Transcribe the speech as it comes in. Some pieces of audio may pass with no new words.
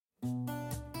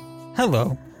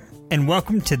Hello, and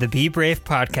welcome to the Be Brave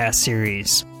podcast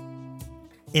series.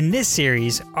 In this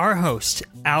series, our host,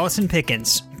 Allison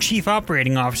Pickens, Chief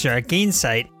Operating Officer at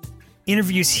Gainsight,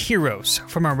 interviews heroes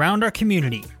from around our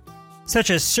community, such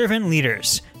as servant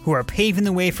leaders who are paving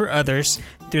the way for others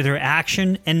through their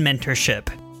action and mentorship,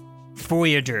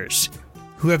 voyagers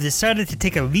who have decided to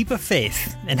take a leap of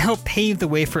faith and help pave the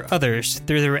way for others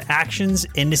through their actions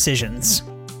and decisions,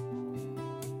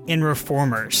 and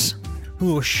reformers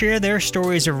who will share their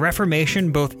stories of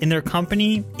reformation both in their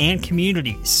company and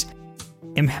communities,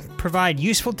 and provide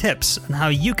useful tips on how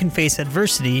you can face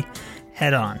adversity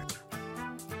head on.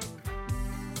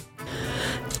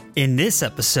 In this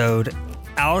episode,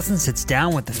 Allison sits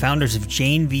down with the founders of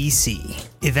JaneVC,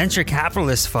 a venture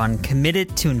capitalist fund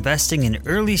committed to investing in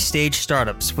early-stage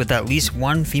startups with at least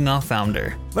one female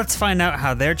founder. Let's find out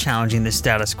how they're challenging the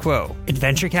status quo in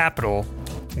venture capital,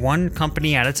 one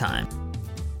company at a time.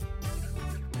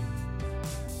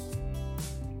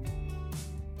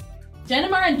 Jen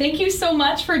and Maren, thank you so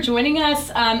much for joining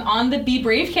us on the Be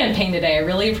Brave campaign today. I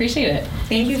really appreciate it.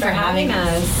 Thank you for having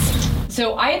us.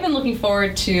 So I have been looking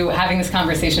forward to having this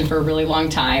conversation for a really long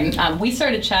time. We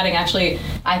started chatting actually,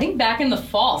 I think back in the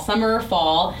fall, summer or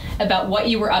fall, about what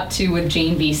you were up to with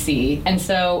JaneVC. And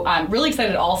so I'm really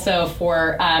excited also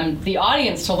for the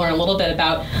audience to learn a little bit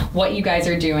about what you guys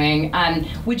are doing.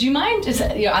 Would you mind just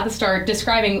at the start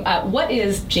describing what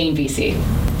is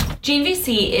JaneVC?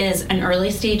 JaneVC is an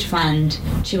early stage fund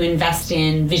to invest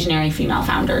in visionary female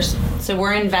founders. So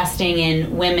we're investing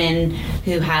in women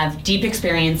who have deep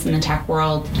experience in the tech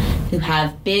world, who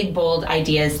have big, bold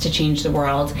ideas to change the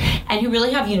world, and who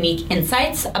really have unique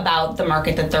insights about the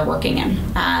market that they're working in.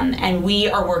 And we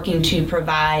are working to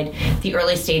provide the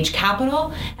early stage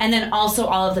capital and then also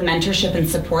all of the mentorship and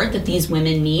support that these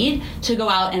women need to go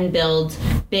out and build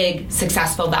big,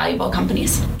 successful, valuable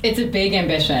companies. It's a big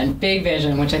ambition, big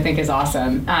vision, which I think is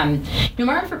awesome.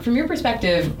 Maren, from your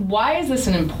perspective, why is this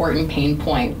an important pain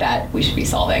point that we should be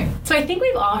solving? So I think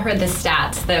we've all heard the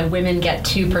stats that women get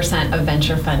 2% of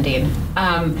venture funding.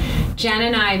 Jen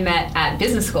and I met at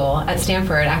business school at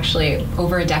Stanford actually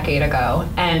over a decade ago,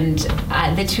 and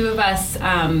the two of us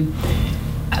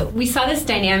we saw this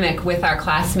dynamic with our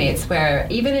classmates where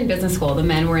even in business school, the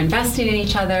men were investing in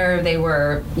each other. They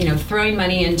were, throwing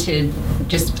money into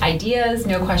just ideas,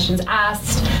 no questions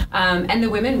asked, and the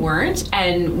women weren't.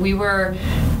 And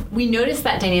we noticed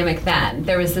that dynamic then.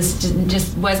 There was this,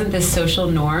 just wasn't this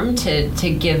social norm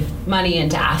to give money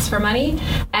and to ask for money.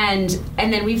 And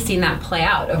then we've seen that play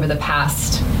out over the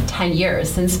past 10 years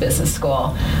since business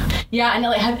school. Yeah, and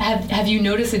have you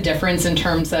noticed a difference in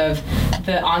terms of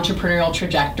the entrepreneurial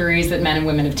trajectories that men and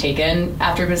women have taken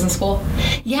after business school?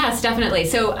 Yes, definitely.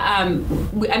 So,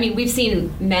 we've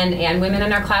seen men and women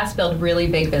in our class build really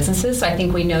big businesses. So I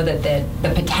think we know that the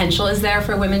potential is there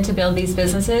for women to build these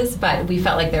businesses, but we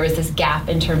felt like there was this gap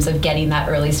in terms of getting that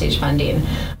early stage funding.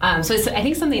 So it's, I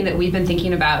think, something that we've been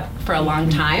thinking about for a long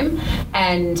time.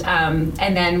 And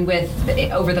then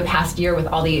over the past year, with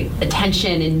all the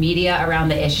attention in media around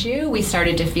the issue, we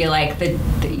started to feel like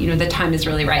the time is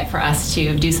really right for us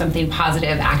to do something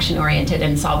positive, action-oriented,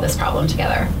 and solve this problem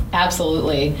together.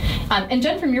 Absolutely. And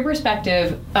Jen, from your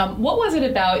perspective, what was it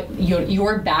about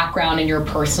your background and your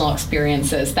personal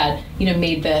experiences that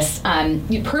made this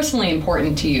personally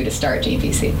important to you to start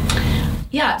JaneVC?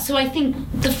 Yeah, so I think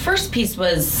the first piece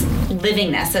was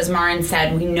living this. As Maren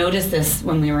said, we noticed this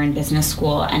when we were in business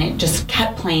school, and it just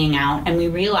kept playing out. And we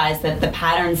realized that the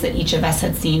patterns that each of us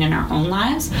had seen in our own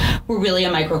lives were really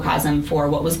a microcosm for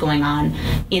what was going on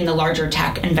in the larger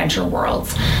tech and venture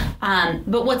worlds.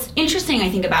 But what's interesting, I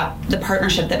think, about the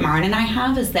partnership that Maren and I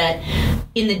have is that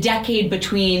in the decade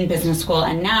between business school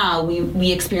and now,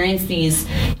 we experienced these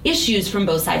issues from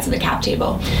both sides of the cap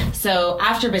table. So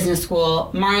after business school,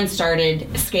 Maren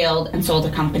scaled and sold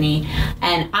a company,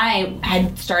 and I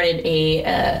had started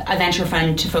a venture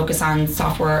fund to focus on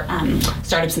software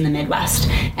startups in the Midwest.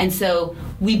 And so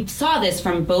we saw this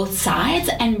from both sides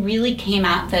and really came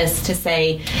at this to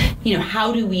say,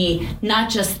 how do we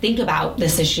not just think about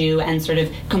this issue and sort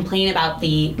of complain about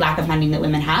the lack of funding that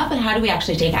women have, but how do we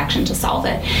actually take action to solve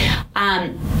it?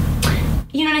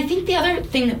 And I think the other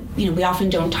thing that we often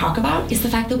don't talk about is the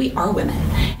fact that we are women.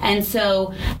 And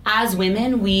so as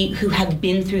women, who have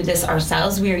been through this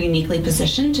ourselves, we are uniquely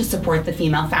positioned to support the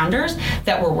female founders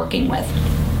that we're working with.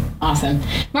 Awesome.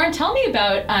 Maren, tell me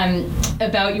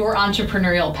about your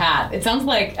entrepreneurial path. It sounds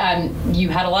like you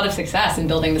had a lot of success in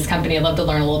building this company. I'd love to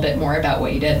learn a little bit more about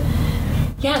what you did.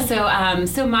 Yeah,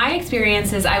 so my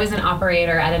experience is I was an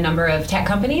operator at a number of tech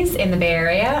companies in the Bay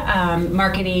Area,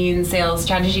 marketing, sales,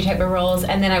 strategy type of roles,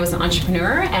 and then I was an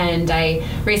entrepreneur, and I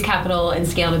raised capital and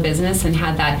scaled a business and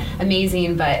had that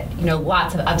amazing, but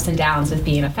lots of ups and downs with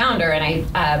being a founder. And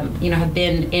I, have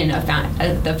been in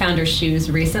the founder's shoes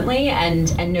recently,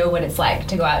 and know what it's like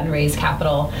to go out and raise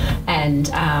capital, and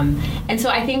so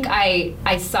I think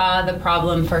I saw the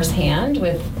problem firsthand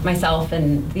with myself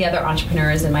and the other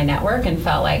entrepreneurs in my network, and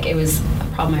felt like it was a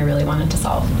problem I really wanted to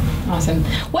solve. Awesome.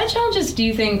 What challenges do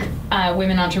you think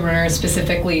women entrepreneurs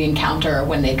specifically encounter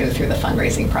when they go through the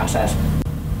fundraising process?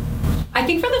 I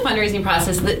think for the fundraising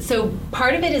process, so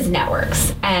part of it is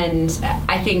networks, and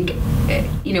I think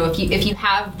if you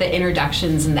have the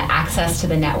introductions and the access to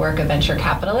the network of venture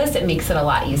capitalists, it makes it a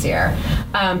lot easier.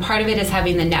 Part of it is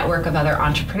having the network of other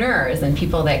entrepreneurs and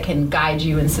people that can guide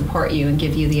you and support you and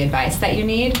give you the advice that you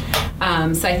need.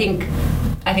 So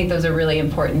I think those are really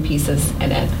important pieces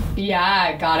in it.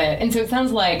 Yeah, got it. And so it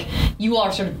sounds like you all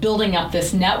are sort of building up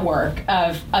this network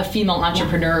of female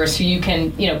entrepreneurs who you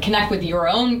can, connect with your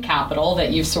own capital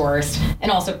that you've sourced,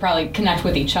 and also probably connect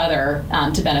with each other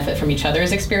to benefit from each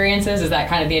other's experiences. Is that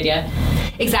kind of the idea?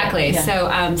 Exactly.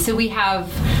 Yeah. So we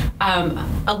have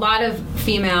a lot of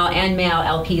female and male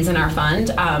LPs in our fund.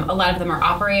 A lot of them are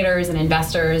operators and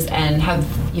investors and have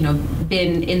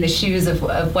been in the shoes of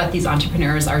what these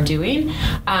entrepreneurs are doing.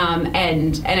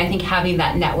 And I think having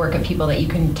that network of people that you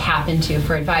can tap into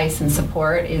for advice and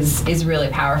support is really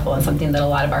powerful, and something that a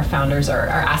lot of our founders are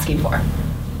asking for.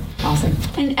 Awesome.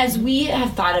 And as we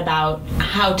have thought about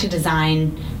how to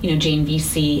design,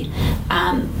 JaneVC,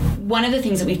 one of the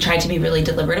things that we've tried to be really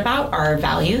deliberate about are our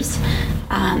values.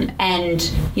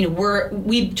 And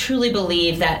we truly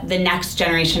believe that the next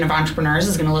generation of entrepreneurs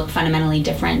is going to look fundamentally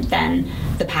different than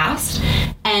the past,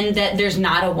 and that there's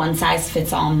not a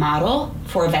one-size-fits-all model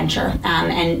for venture,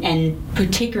 and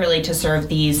particularly to serve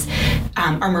these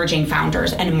emerging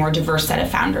founders and a more diverse set of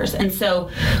founders. And so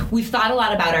we've thought a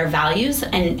lot about our values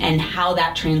and how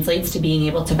that translates to being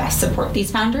able to best support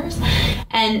these founders.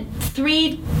 And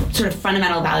three sort of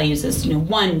fundamental values is,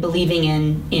 one, believing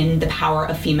in the power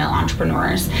of female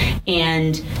entrepreneurs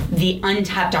and the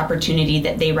untapped opportunity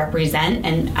that they represent,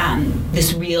 and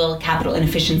this real capital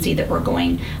inefficiency that we're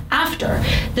going after.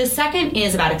 The second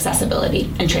is about accessibility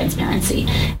and transparency.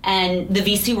 And the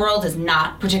VC world is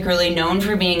not particularly known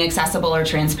for being accessible or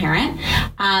transparent,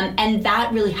 and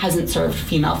that really hasn't served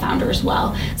female founders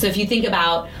well. So if you think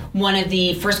about one of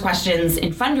the first questions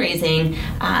in fundraising,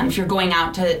 if you're going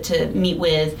out to meet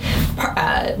with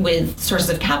sources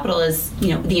of capital, is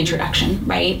the introduction,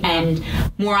 right? And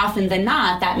more often than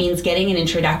not, that means getting an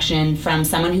introduction from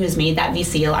someone who has made that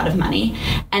VC a lot of money,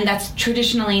 and that's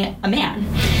traditionally a man.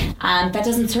 That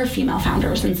doesn't serve female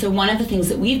founders. And so one of the things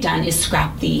that we've done is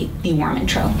scrap the warm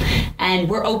intro. And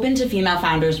we're open to female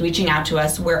founders reaching out to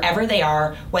us wherever they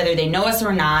are, whether they know us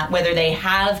or not, whether they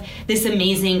have this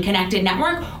amazing connected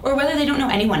network, or whether they don't know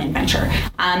anyone in venture.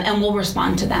 And we'll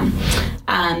respond to them.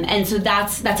 And so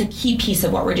that's a key piece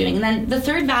of what we're doing. And then the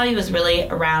third value is really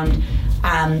around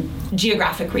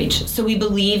geographic reach. So we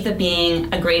believe that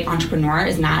being a great entrepreneur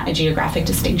is not a geographic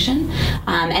distinction,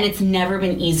 and it's never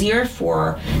been easier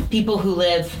for people who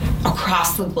live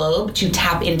across the globe to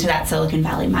tap into that Silicon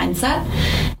Valley mindset.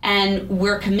 And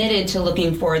we're committed to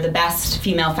looking for the best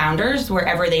female founders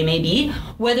wherever they may be,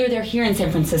 whether they're here in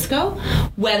San Francisco,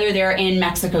 whether they're in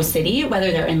Mexico City,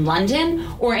 whether they're in London,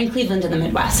 or in Cleveland in the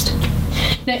Midwest.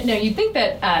 Now, you'd think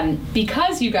that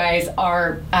because you guys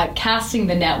are casting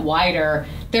the net wider,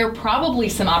 there are probably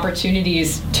some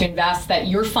opportunities to invest that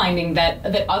you're finding that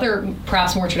other,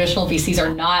 perhaps more traditional VCs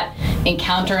are not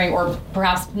encountering, or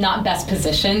perhaps not best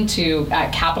positioned to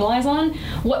capitalize on.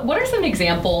 What are some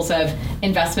examples of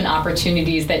investment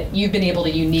opportunities that you've been able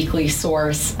to uniquely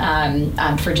source for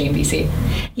JaneVC?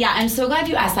 Yeah, I'm so glad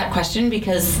you asked that question,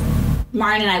 because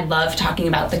Maren and I love talking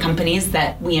about the companies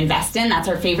that we invest in. That's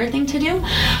our favorite thing to do.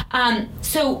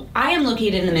 So I am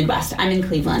located in the Midwest. I'm in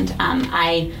Cleveland.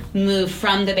 I moved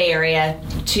from the Bay Area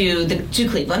to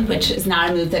Cleveland, which is not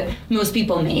a move that most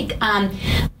people make.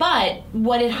 But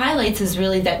what it highlights is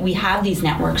really that we have these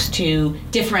networks to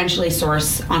differentially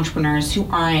source entrepreneurs who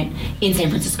aren't in San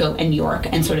Francisco and New York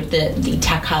and sort of the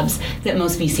tech hubs that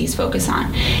most VCs focus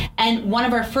on. And one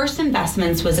of our first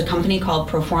investments was a company called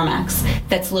Proformex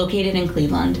that's located in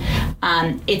Cleveland.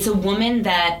 It's a woman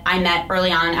that I met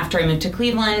early on after I moved to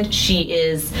Cleveland. She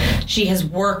has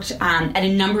worked at a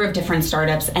number of different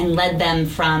startups and led them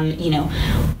from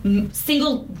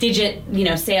single digit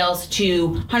sales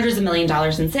to hundreds of $1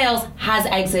 million in sales, has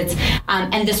exits,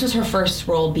 and this was her first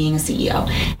role being a CEO.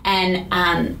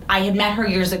 And I had met her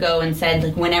years ago and said,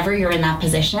 like, whenever you're in that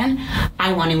position,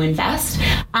 I want to invest.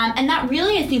 And that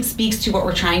really, I think, speaks to what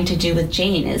we're trying to do with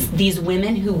Jane, is these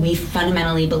women who we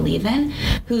fundamentally believe in,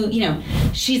 who, you know,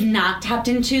 she's not tapped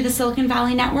into the Silicon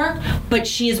Valley network, but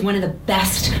she is one of the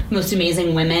best, most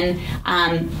amazing women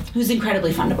who's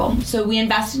incredibly fundable. So we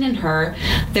invested in her.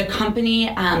 The company,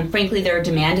 frankly, their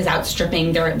demand is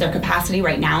outstripping their capacity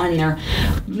right now, and they're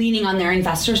leaning on their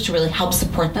investors to really help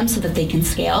support them so that they can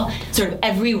scale sort of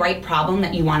every right problem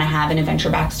that you want to have in a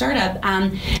venture-backed startup.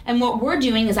 And what we're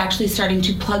doing is actually starting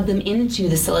to plug them into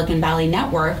the Silicon Valley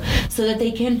network so that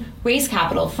they can raise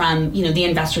capital from, you know, the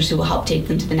investors who will help take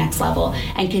them to the next level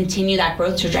and continue that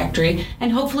growth trajectory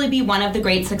and hopefully be one of the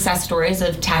great success stories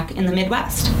of tech in the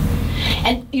Midwest.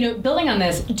 And, you know, building on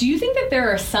this, do you think that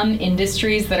there are some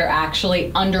industries that are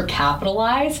actually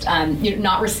undercapitalized, you know,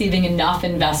 not receiving enough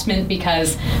investment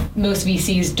because most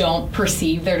VCs don't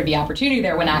perceive there to be opportunity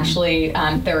there when actually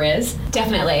there is?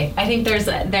 Definitely. I think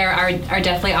there are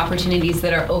definitely opportunities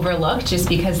that are overlooked just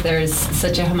because there's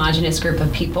such a homogenous group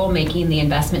of people making the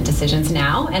investment decisions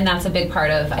now. And that's a big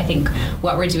part of, I think,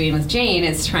 what we're doing with Jane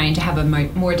is trying to have a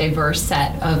more diverse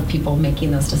set of people making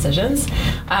those decisions.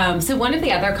 So one of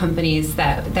the other companies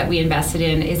that we invested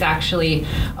in is actually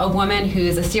a woman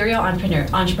who's a serial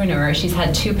entrepreneur. She's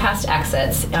had 2 past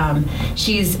exits.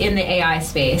 She's in the AI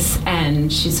space,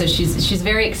 and she's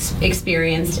very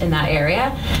experienced in that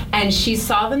area, and she's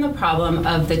solving the problem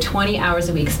of the 20 hours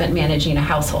a week spent managing a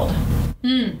household.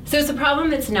 So it's a problem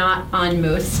that's not on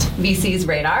most VCs'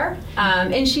 radar.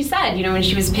 And she said, you know, when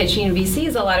she was pitching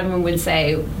VCs, a lot of them would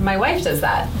say, "My wife does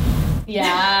that."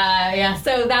 Yeah.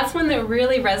 So that's one that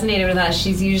really resonated with us.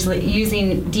 She's usually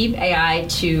using deep AI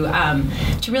to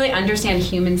really understand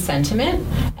human sentiment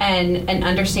and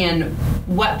understand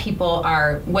what people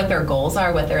are, what their goals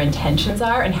are, what their intentions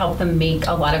are, and help them make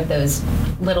a lot of those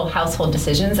little household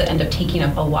decisions that end up taking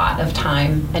up a lot of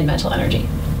time and mental energy.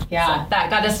 Yeah. So that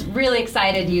got us really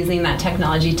excited using that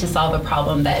technology to solve a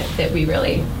problem that we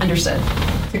really understood.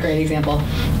 It's a great example.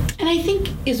 And I think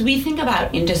as we think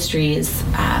about industries,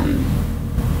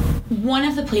 one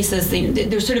of the places,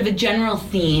 there's sort of a general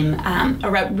theme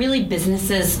around really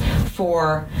businesses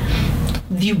for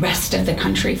the rest of the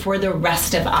country, for the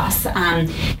rest of us.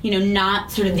 You know,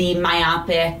 not sort of the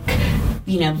myopic,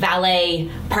 you know, valet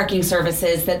parking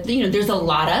services that, you know, there's a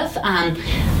lot of.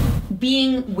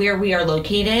 Being where we are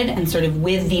located and sort of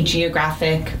with the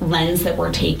geographic lens that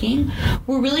we're taking,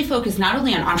 we're really focused not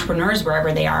only on entrepreneurs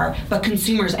wherever they are, but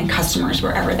consumers and customers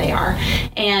wherever they are.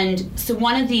 And so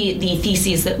one of the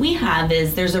theses that we have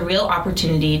is there's a real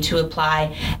opportunity to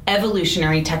apply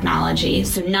evolutionary technology.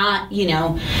 So not, you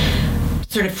know,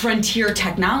 sort of frontier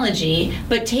technology,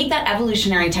 but take that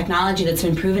evolutionary technology that's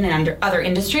been proven in other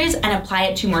industries and apply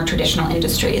it to more traditional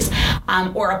industries,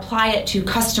 or apply it to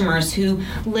customers who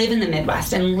live in the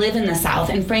Midwest and live in the South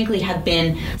and frankly have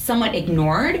been somewhat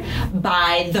ignored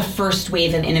by the first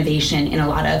wave of innovation in a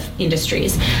lot of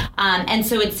industries. And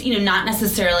so it's, you know, not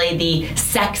necessarily the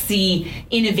sexy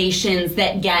innovations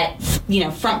that get, you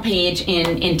know, front page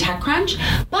in TechCrunch,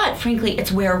 but frankly,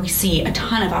 it's where we see a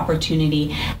ton of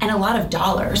opportunity and a lot of dollars.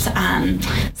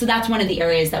 So that's one of the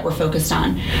areas that we're focused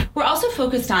on. We're also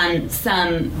focused on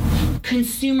some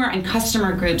consumer and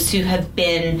customer groups who have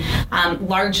been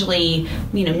largely,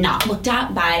 you know, not looked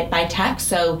at by tech.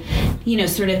 So, you know,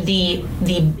 sort of the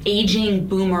aging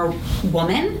boomer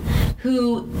woman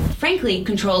who frankly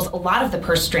controls a lot of the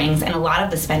purse strings and a lot of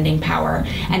the spending power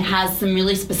and has some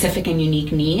really specific and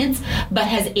unique needs, but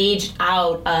has aged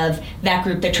out of that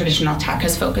group that traditional tech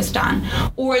has focused on.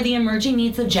 Or the emerging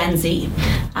needs of Gen Z,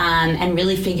 and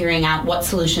really figuring out what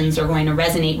solutions are going to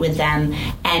resonate with them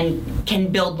and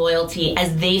can build loyalty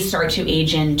as they start to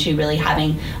age into really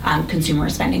having consumer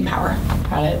spending power.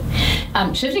 Got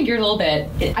it. Shifting gears a little bit,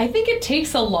 I think it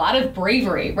takes a lot of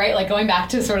bravery, right? Like going back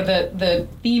to sort of the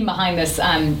theme behind this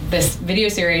this video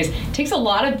series, it takes a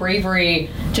lot of bravery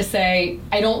to say,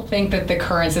 I don't think that the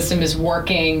current system is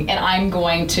working, and I'm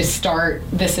going to start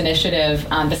this initiative,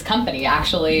 this company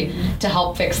actually, to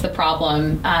help fix the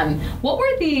problem. What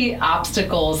were the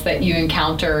obstacles that you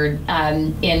encountered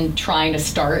in trying to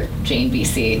start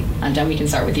JaneVC? Jen, we can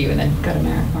start with you and then go to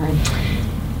Maren.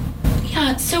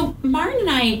 Yeah, so Maren and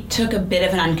I took a bit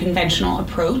of an unconventional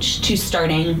approach to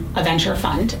starting a venture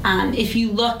fund. If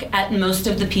you look at most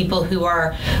of the people who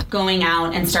are going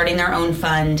out and starting their own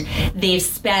fund, they've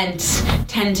spent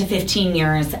 10 to 15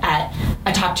 years at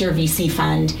a top-tier VC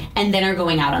fund and then are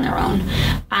going out on their own.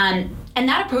 And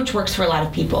that approach works for a lot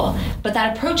of people, but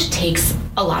that approach takes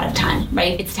a lot of time,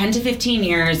 right? It's 10 to 15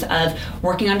 years of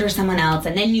working under someone else,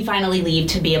 and then you finally leave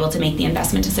to be able to make the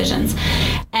investment decisions.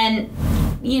 And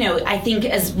I think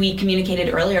as we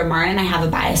communicated earlier, Maren and I have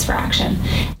a bias for action.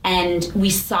 And we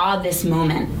saw this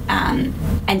moment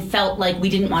and felt like we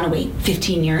didn't want to wait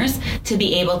 15 years to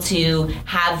be able to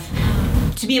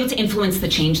influence the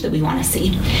change that we want to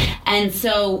see. And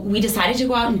so we decided to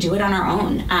go out and do it on our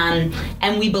own.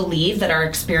 And we believe that our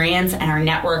experience and our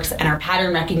networks and our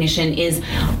pattern recognition is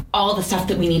all the stuff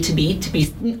that we need to be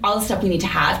all the stuff we need to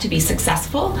have to be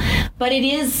successful. But it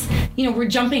is, we're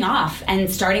jumping off and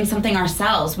starting something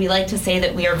ourselves. We like to say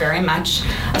that we are very much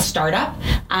a startup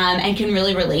and can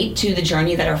really relate to the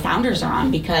journey that our founders are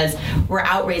on, because we're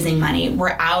out raising money,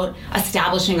 we're out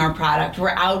establishing our product, we're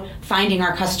out finding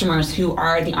our customers who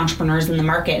are the entrepreneurs in the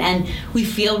market, and we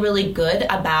feel really good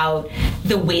about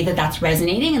the way that that's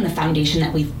resonating and the foundation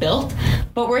that we've built.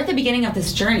 But we're at the beginning of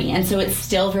this journey, and so it's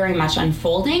still very much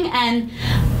unfolding, and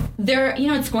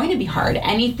it's going to be hard.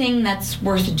 Anything that's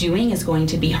worth doing is going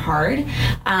to be hard.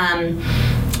 But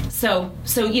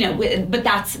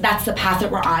that's the path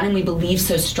that we're on, and we believe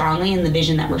so strongly in the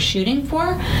vision that we're shooting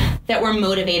for that we're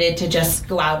motivated to just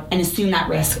go out and assume that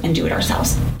risk and do it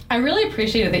ourselves. I really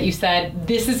appreciated that you said,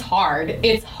 this is hard.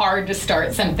 It's hard to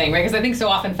start something, right? Because I think so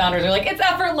often founders are like, it's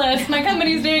effortless, my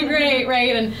company's doing great,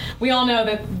 right? And we all know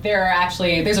that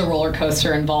there's a roller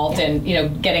coaster involved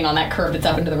in, getting on that curve that's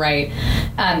up and to the right.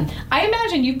 I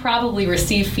imagine you probably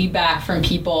receive feedback from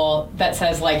people that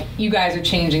says, like, you guys are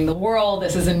changing the world,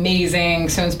 this is amazing,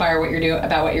 so inspired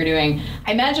about what you're doing.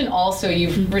 I imagine also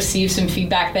you've received some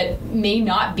feedback that may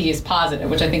not be as positive,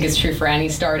 which I think is true for any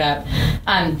startup.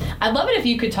 I'd love it if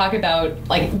you could talk about,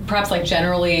 perhaps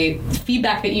generally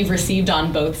feedback that you've received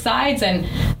on both sides, and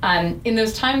in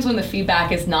those times when the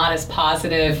feedback is not as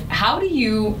positive, how do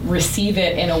you receive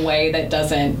it in a way that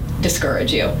doesn't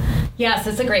discourage you? Yes,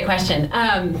 that's a great question.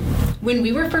 When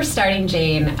we were first starting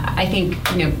Jane, I think,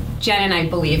 Jen and I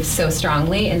believe so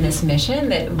strongly in this mission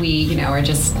that we, are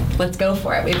just, let's go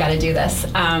for it. We've got to do this.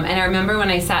 And I remember when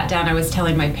I sat down, I was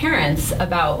telling my parents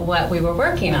about what we were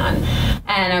working on.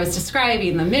 And I was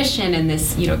describing the mission and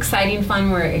this, exciting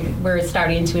fun we're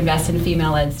starting to invest in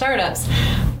female-led startups.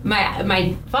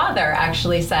 My father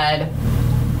actually said,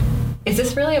 is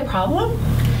this really a problem?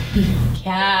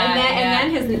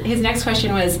 And then his next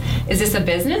question was, is this a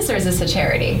business or is this a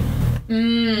charity?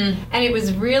 And it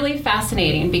was really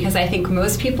fascinating because I think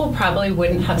most people probably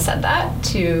wouldn't have said that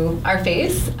to our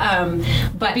face.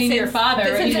 But being your father,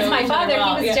 since it's my father,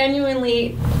 he was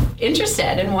genuinely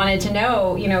interested and wanted to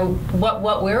know,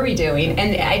 what were we doing?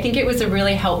 And I think it was a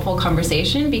really helpful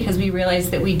conversation because we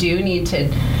realized that we do need to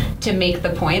make the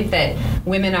point that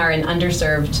women are an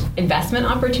underserved investment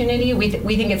opportunity. We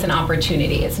think it's an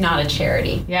opportunity. It's not a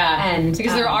charity. Yeah, and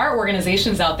because there are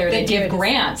organizations out there that give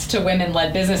grants to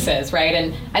women-led businesses, right?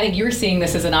 And I think you're seeing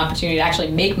this as an opportunity to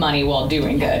actually make money while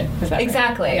doing good. Is that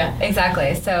exactly? Right? Yeah.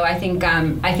 Exactly. So I think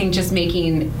just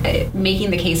making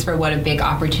the case for what a big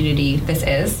opportunity this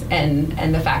is,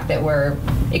 and the fact that we're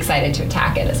excited to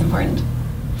attack it is important.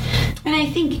 And I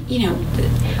think,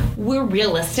 we're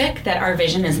realistic that our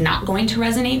vision is not going to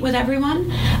resonate with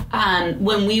everyone.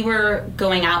 When we were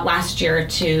going out last year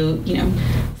to,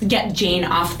 get Jane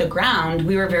off the ground,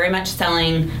 we were very much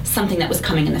selling something that was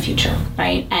coming in the future,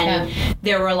 right? And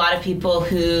there were a lot of people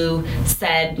who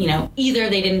said, either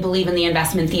they didn't believe in the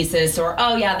investment thesis or,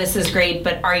 oh yeah, this is great,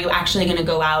 but are you actually going to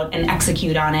go out and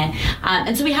execute on it?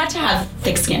 And so we had to have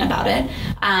thick skin about it.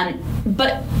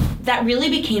 But that really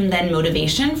became then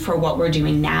motivation for what we're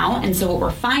doing now. And so what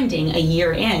we're finding a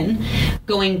year in,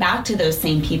 going back to those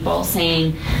same people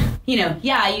saying, you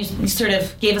sort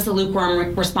of gave us a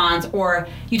lukewarm response, or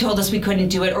you told us we couldn't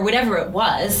do it, or whatever it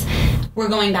was, we're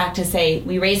going back to say,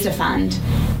 we raised a fund,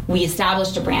 we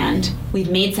established a brand, we've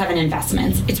made 7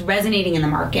 investments, it's resonating in the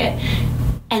market,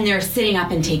 and they're sitting up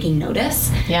and taking notice.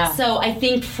 Yeah. So I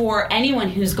think for anyone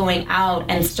who's going out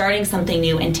and starting something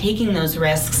new and taking those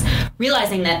risks,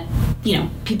 realizing that,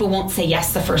 people won't say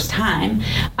yes the first time,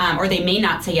 or they may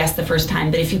not say yes the first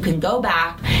time, but if you can go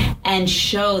back and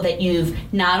show that you've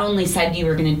not only said you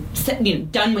were going to,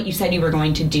 done what you said you were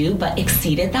going to do, but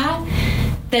exceeded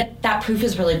that proof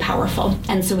is really powerful.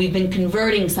 And so we've been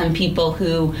converting some people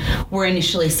who were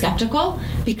initially skeptical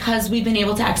because we've been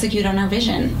able to execute on our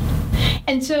vision.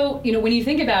 And so, when you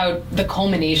think about the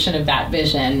culmination of that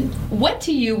vision, what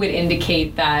to you would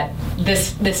indicate that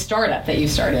this startup that you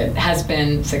started has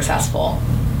been successful?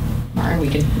 Maren, we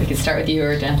could start with you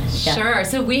or Jen. Yeah. Sure.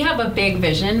 So we have a big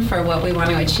vision for what we want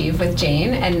to achieve with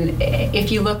Jane. And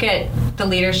if you look at the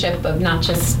leadership of not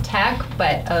just tech,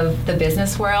 but of the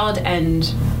business world and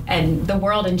the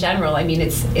world in general, I mean,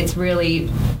 it's really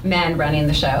men running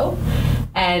the show.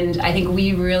 And I think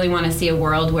we really want to see a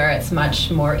world where it's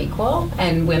much more equal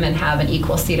and women have an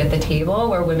equal seat at the table,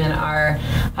 where women are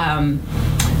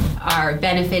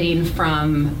benefiting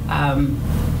from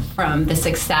the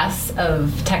success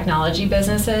of technology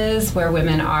businesses, where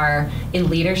women are in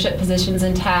leadership positions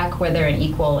in tech, where they're in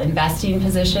equal investing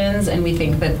positions. And we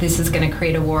think that this is going to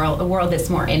create a world that's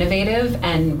more innovative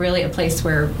and really a place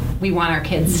where we want our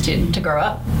kids to grow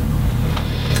up.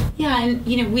 Yeah,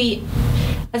 and we,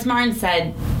 as Maren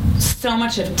said, so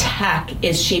much of tech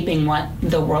is shaping what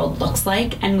the world looks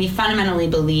like, and we fundamentally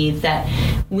believe that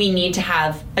we need to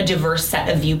have a diverse set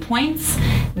of viewpoints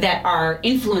that are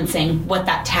influencing what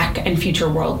that tech and future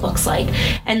world looks like.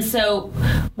 And so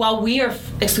while we are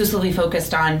exclusively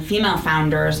focused on female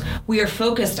founders, we are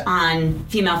focused on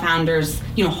female founders,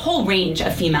 a whole range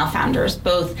of female founders,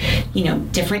 both,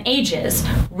 different ages,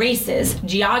 races,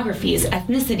 geographies,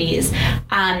 ethnicities.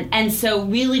 And so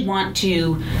really want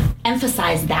to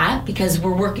emphasize that, because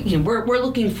we're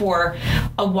looking for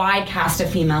a wide cast of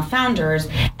female founders,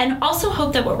 and also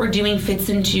hope that what we're doing fits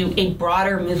into a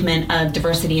broader movement of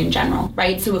diversity in general,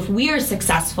 right? So if we are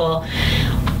successful,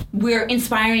 we're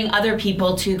inspiring other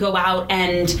people to go out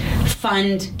and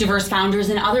fund diverse founders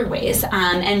in other ways,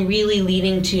 and really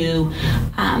leading to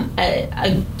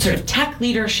a sort of tech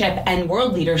leadership and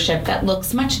world leadership that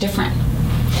looks much different.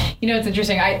 It's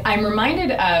interesting. I'm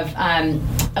reminded of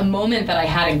a moment that I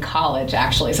had in college,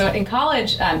 actually. So in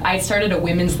college, I started a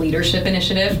women's leadership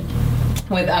initiative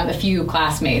with a few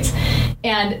classmates.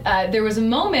 And there was a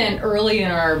moment early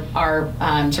in our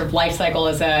sort of life cycle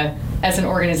as an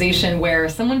organization where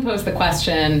someone posed the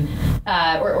question,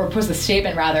 or posed the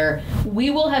statement rather, we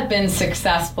will have been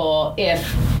successful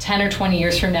if 10 or 20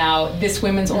 years from now, this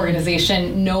women's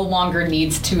organization no longer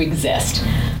needs to exist.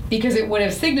 Because it would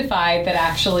have signified that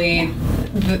actually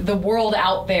the world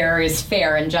out there is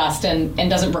fair and just and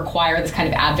doesn't require this kind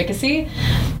of advocacy.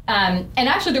 And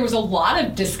actually, there was a lot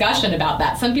of discussion about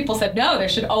that. Some people said, no, there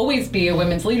should always be a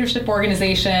women's leadership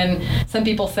organization. Some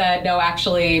people said, no,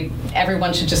 actually,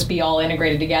 everyone should just be all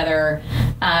integrated together.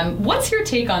 What's your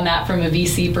take on that from a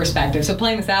VC perspective? So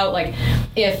playing this out, like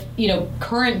if,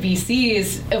 current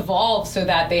VCs evolved so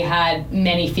that they had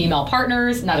many female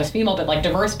partners, not just female, but like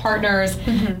diverse partners,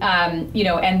 and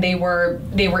they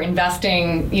were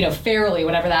investing, fairly,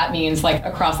 whatever that means, like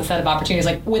across the set of opportunities,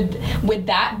 like would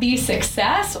that be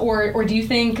success? Or do you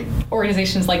think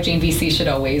organizations like JaneVC should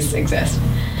always exist?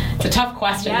 It's a tough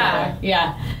question.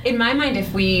 Yeah. In my mind,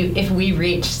 if we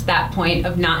reach that point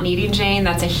of not needing Jane,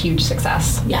 that's a huge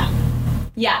success.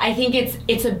 Yeah, I think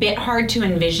it's a bit hard to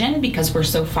envision because we're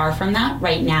so far from that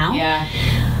right now. Yeah.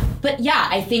 But yeah,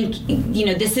 I think,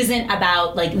 this isn't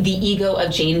about like the ego of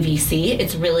JaneVC.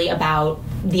 It's really about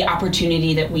the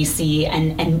opportunity that we see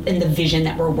and the vision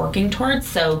that we're working towards.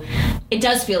 So it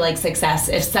does feel like success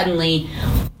if suddenly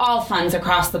all funds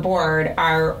across the board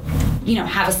are,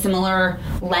 have a similar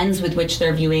lens with which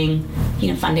they're viewing,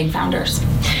 funding founders.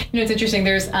 It's interesting.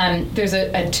 There's a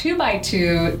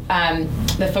 2x2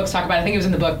 that folks talk about. I think it was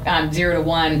in the book 0 to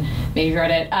 1. Maybe you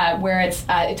read it, where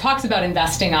it talks about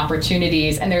investing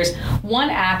opportunities, and there's one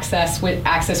axis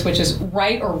which is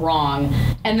right or wrong,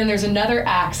 and then there's another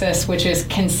axis which is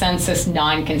consensus,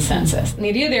 non-consensus. And the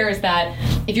idea there is that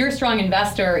if you're a strong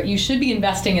investor, you should be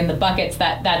investing in the buckets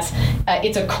that's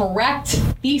it's a correct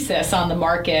thesis on the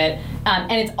market,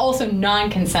 and it's also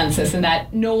non-consensus in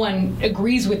that no one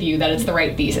agrees with you that it's the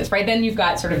right thesis, right? Then you've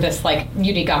got sort of this like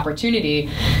unique opportunity.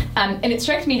 And it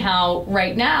strikes me how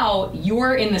right now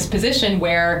you're in this position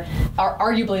where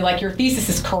arguably like your thesis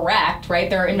is correct, right?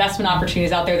 There are investment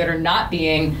opportunities out there that are not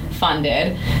being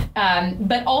funded,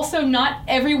 but also not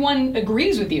everyone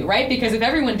agrees with you, right? Because if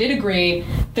everyone did agree,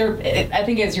 I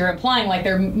think as you're implying, like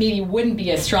there maybe wouldn't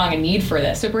be as strong a need for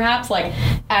this. So perhaps like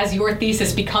as your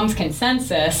thesis becomes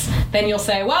consensus, then you'll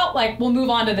say, well, like we'll move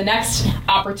on to the next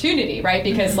opportunity, right?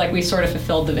 Because like we sort of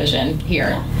fulfilled the vision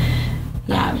here.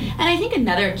 Yeah. And I think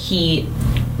another key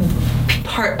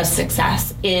part of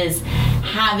success is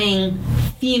having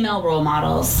female role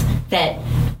models that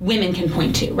women can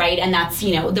point to, right? And that's,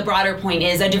 the broader point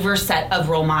is a diverse set of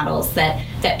role models that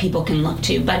people can look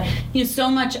to. But, so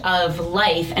much of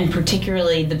life, and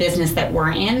particularly the business that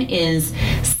we're in, is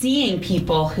seeing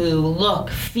people who look,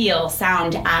 feel,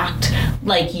 sound, act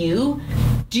like you,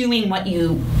 doing what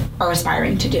you are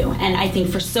aspiring to do. And I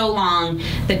think for so long,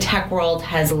 the tech world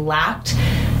has lacked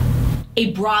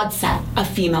a broad set of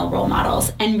female role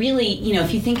models. And really,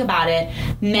 if you think about it,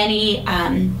 many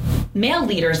male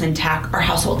leaders in tech are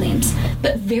household names,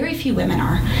 but very few women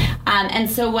are. And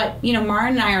so what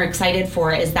Maren and I are excited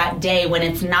for is that day when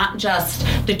it's not just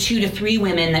the 2 to 3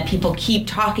 women that people keep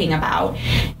talking about,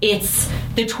 it's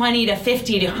the 20 to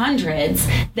 50 to hundreds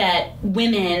that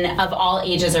women of all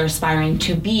ages are aspiring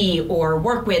to be or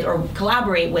work with or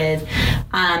collaborate with.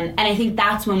 And I think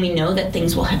that's when we know that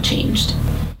things will have changed.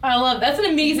 I love that's an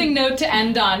amazing note to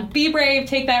end on. Be brave,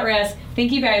 take that risk.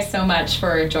 Thank you guys so much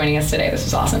for joining us today. This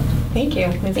was awesome. Thank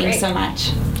you. Thanks so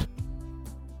much.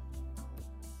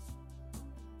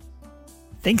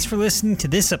 Thanks for listening to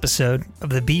this episode of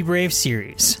the Be Brave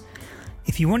series.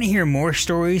 If you want to hear more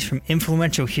stories from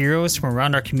influential heroes from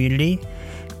around our community,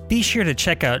 be sure to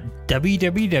check out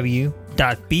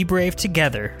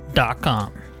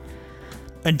www.bebravetogether.com.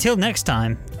 Until next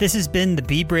time, this has been the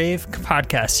Be Brave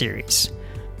podcast series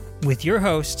with your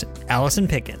host, Allison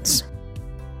Pickens.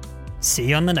 See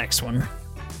you on the next one.